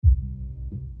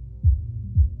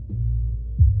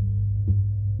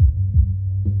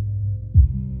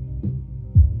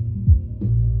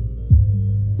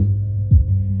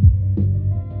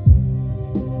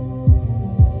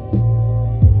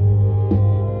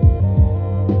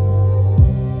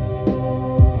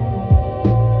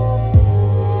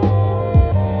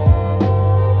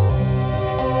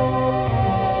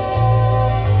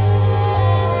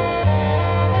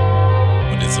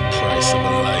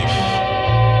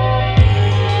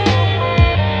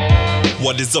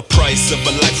What is the price of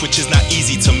a life which is not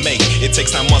easy to make? It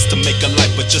takes 9 months to make a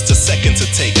life, but just a second to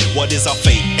take. What is our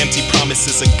fate? Empty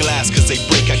promises of glass, cause they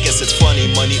break. I guess it's funny,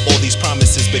 money, all these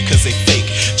promises because they fake.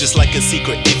 Just like a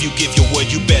secret, if you give your word,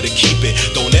 you better keep it.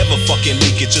 Don't ever fucking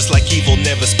leak it, just like evil,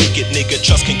 never speak it, nigga.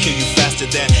 Trust can kill you faster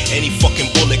than any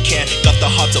fucking bullet can. Got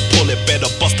the heart to pull it, better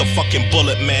bust a fucking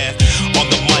bullet, man. On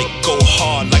the mic, go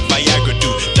hard like Viagra do.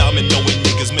 Diamond knowing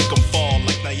niggas make them fall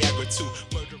like Niagara too.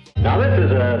 Now this is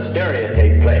a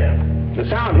stereotape player. The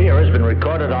sound here has been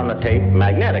recorded on the tape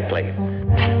magnetically.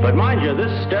 But mind you, this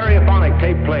stereophonic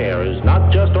tape player is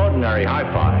not just ordinary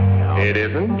hi-fi. It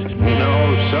isn't?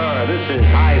 No, sir. This is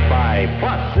hi-fi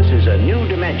plus. This is a new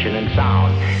dimension in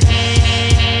sound.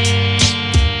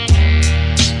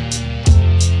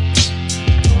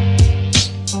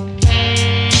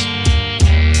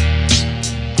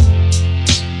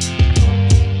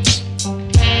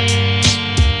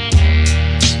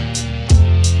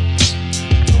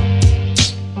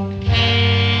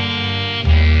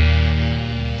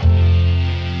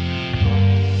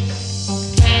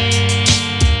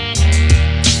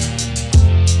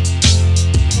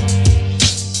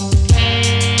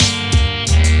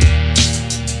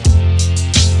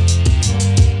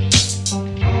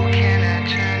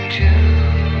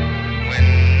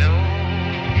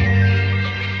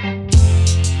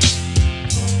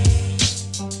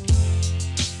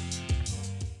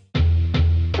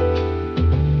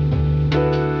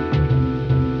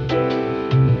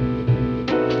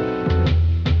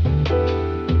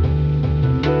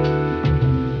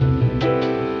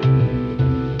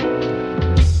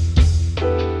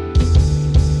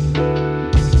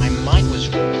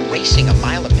 A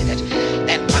mile a minute,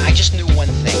 and I just knew one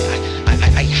thing.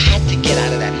 I had to get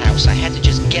out of that house. I had to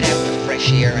just get out in the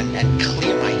fresh air and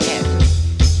clear my head.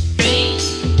 Rain,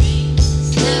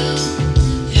 snow,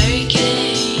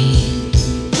 hurricane.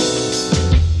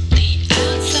 The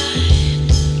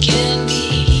outside can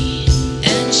be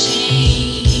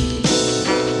unchained.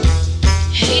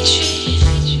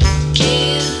 Hatred,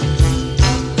 guilt,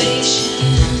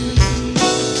 ovation.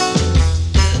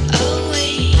 But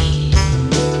always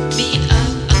be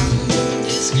up on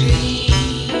the screen,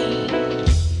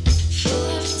 full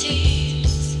of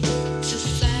tears,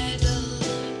 suicidal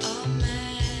or mad.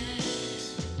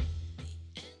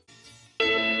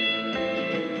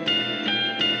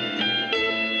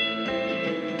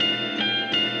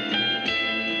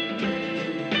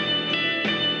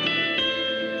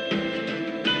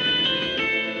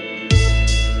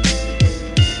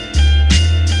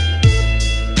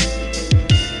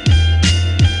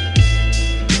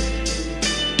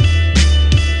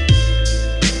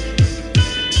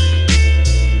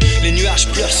 Les nuages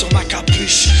pleurent sur ma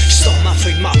capuche. Je sors ma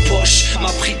feuille de ma poche,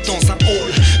 m'abrite dans un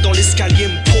hall. Dans l'escalier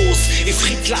me pose,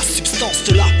 effrite la substance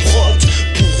de la prod.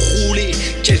 Pour rouler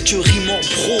quelques rimes